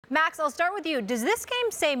Max, I'll start with you. Does this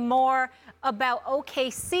game say more about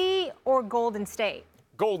OKC or Golden State?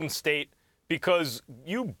 Golden State, because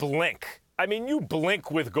you blink. I mean, you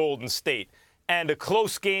blink with Golden State, and a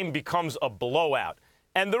close game becomes a blowout.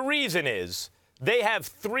 And the reason is they have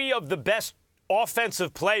three of the best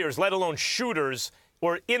offensive players, let alone shooters,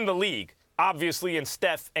 or in the league, obviously in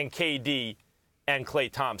Steph and KD and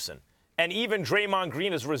Klay Thompson. And even Draymond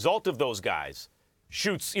Green, as a result of those guys,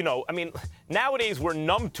 shoots, nowadays we're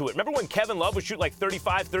numb to it. Remember when Kevin Love would shoot like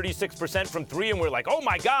 35, 36% from three, and we're like, oh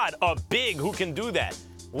my God, a big who can do that?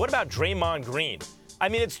 What about Draymond Green? I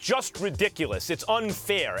mean, it's just ridiculous. It's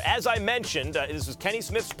unfair. As I mentioned, this is Kenny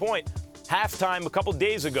Smith's point, halftime a couple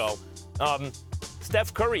days ago,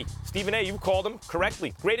 Steph Curry, Stephen A., you called him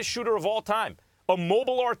correctly, greatest shooter of all time. A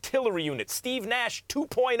mobile artillery unit, Steve Nash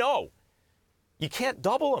 2.0. You can't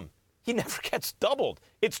double him. He never gets doubled.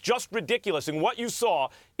 It's just ridiculous. And what you saw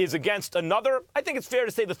is against another, I think it's fair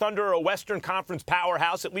to say the Thunder are a Western Conference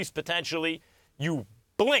powerhouse, at least potentially. You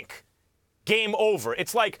blink. Game over.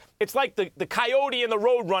 It's like the Coyote and the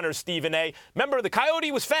Roadrunner, Stephen A. Remember, the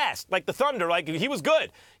Coyote was fast, like the Thunder, like he was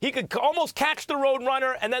good. He could almost catch the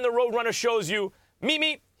Roadrunner, and then the Roadrunner shows you,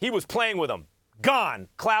 he was playing with him. Gone.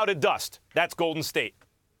 Cloud of dust. That's Golden State.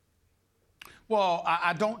 Well,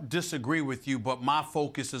 I don't disagree with you, but my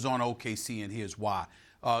focus is on OKC, and here's why.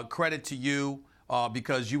 Credit to you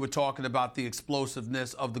because you were talking about the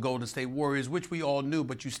explosiveness of the Golden State Warriors, which we all knew,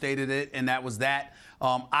 but you stated it, and that was that.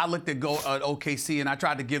 I looked at OKC, and I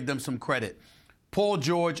tried to give them some credit. Paul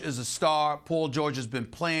George is a star. Paul George has been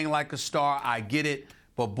playing like a star. I get it.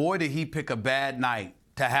 But, boy, did he pick a bad night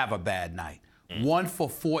to have a bad night. 1 for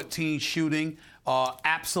 14 shooting,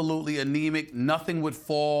 absolutely anemic. Nothing would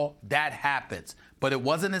fall. That happens. But it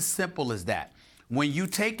wasn't as simple as that. When you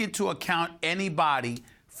take into account anybody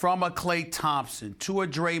from a Klay Thompson to a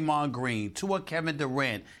Draymond Green to a Kevin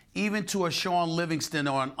Durant, even to a Sean Livingston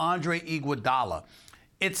or an Andre Iguodala,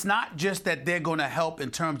 it's not just that they're going to help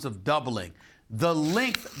in terms of doubling. The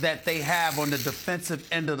length that they have on the defensive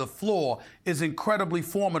end of the floor is incredibly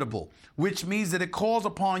formidable, which means that it calls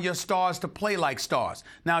upon your stars to play like stars.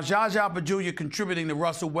 Now, Jaja Pajulia contributing to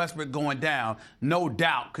Russell Westbrook going down, no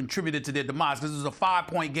doubt contributed to their demise because it was a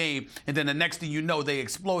 5-point game, and then the next thing you know, they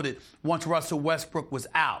exploded once Russell Westbrook was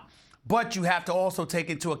out. But you have to also take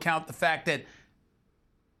into account the fact that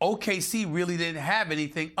OKC really didn't have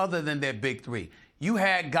anything other than their big three. You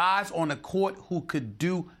had guys on the court who could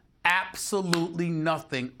do absolutely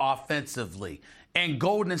nothing offensively. And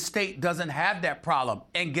Golden State doesn't have that problem.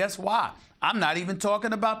 And guess why? I'm not even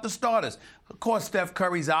talking about the starters. Of course, Steph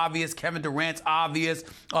Curry's obvious. Kevin Durant's obvious.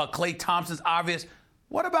 Klay Thompson's obvious.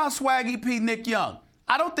 What about Swaggy P. Nick Young?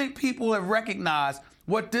 I don't think people have recognized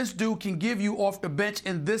what this dude can give you off the bench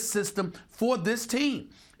in this system for this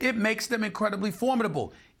team. It makes them incredibly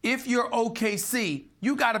formidable. If you're OKC,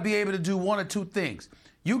 you got to be able to do one or two things.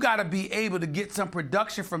 You got to be able to get some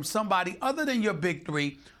production from somebody other than your big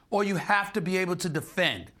three, or you have to be able to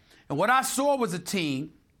defend. And what I saw was a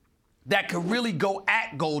team that could really go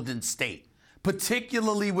at Golden State,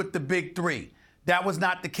 particularly with the big three. That was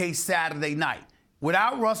not the case Saturday night.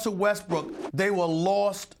 Without Russell Westbrook, they were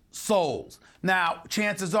lost souls. Now,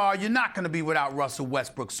 chances are you're not going to be without Russell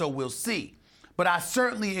Westbrook, so we'll see. But I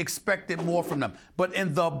certainly expected more from them. But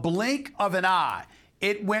in the blink of an eye,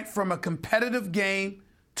 it went from a competitive game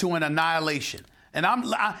to an annihilation. And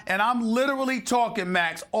I'm literally talking,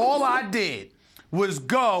 Max. All I did was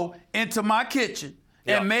go into my kitchen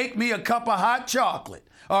and make me a cup of hot chocolate.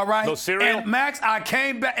 All right. No cereal. And Max, I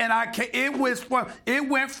came back and it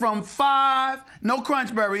went from 5, no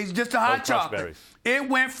Crunch Berries, just a hot chocolate. It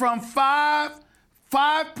went from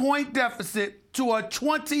 5-point deficit to a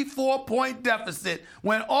 24-point deficit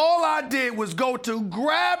when all I did was go to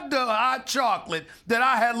grab the hot chocolate that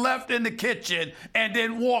I had left in the kitchen and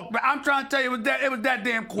then walk back. I'm trying to tell you, it was that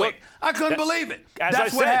damn quick. Look, I couldn't believe it.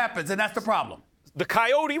 That's what happens, and that's the problem. The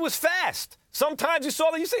Coyote was fast. Sometimes you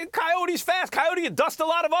saw that you say Coyote's fast. Coyote would dust a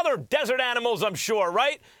lot of other desert animals, I'm sure,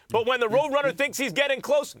 right? But when the Roadrunner thinks he's getting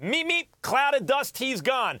close, cloud of dust, he's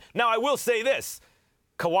gone. Now, I will say this.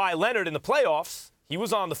 Kawhi Leonard in the playoffs, he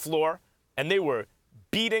was on the floor, and they were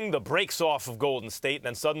beating the brakes off of Golden State. And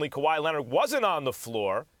then suddenly Kawhi Leonard wasn't on the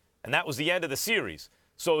floor, and that was the end of the series.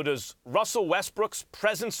 So does Russell Westbrook's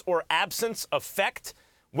presence or absence affect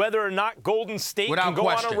whether or not Golden State can go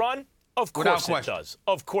on a run? Of course it does.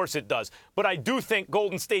 Of course it does. But I do think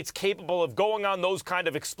Golden State's capable of going on those kind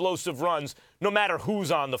of explosive runs no matter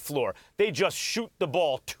who's on the floor. They just shoot the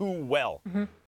ball too well.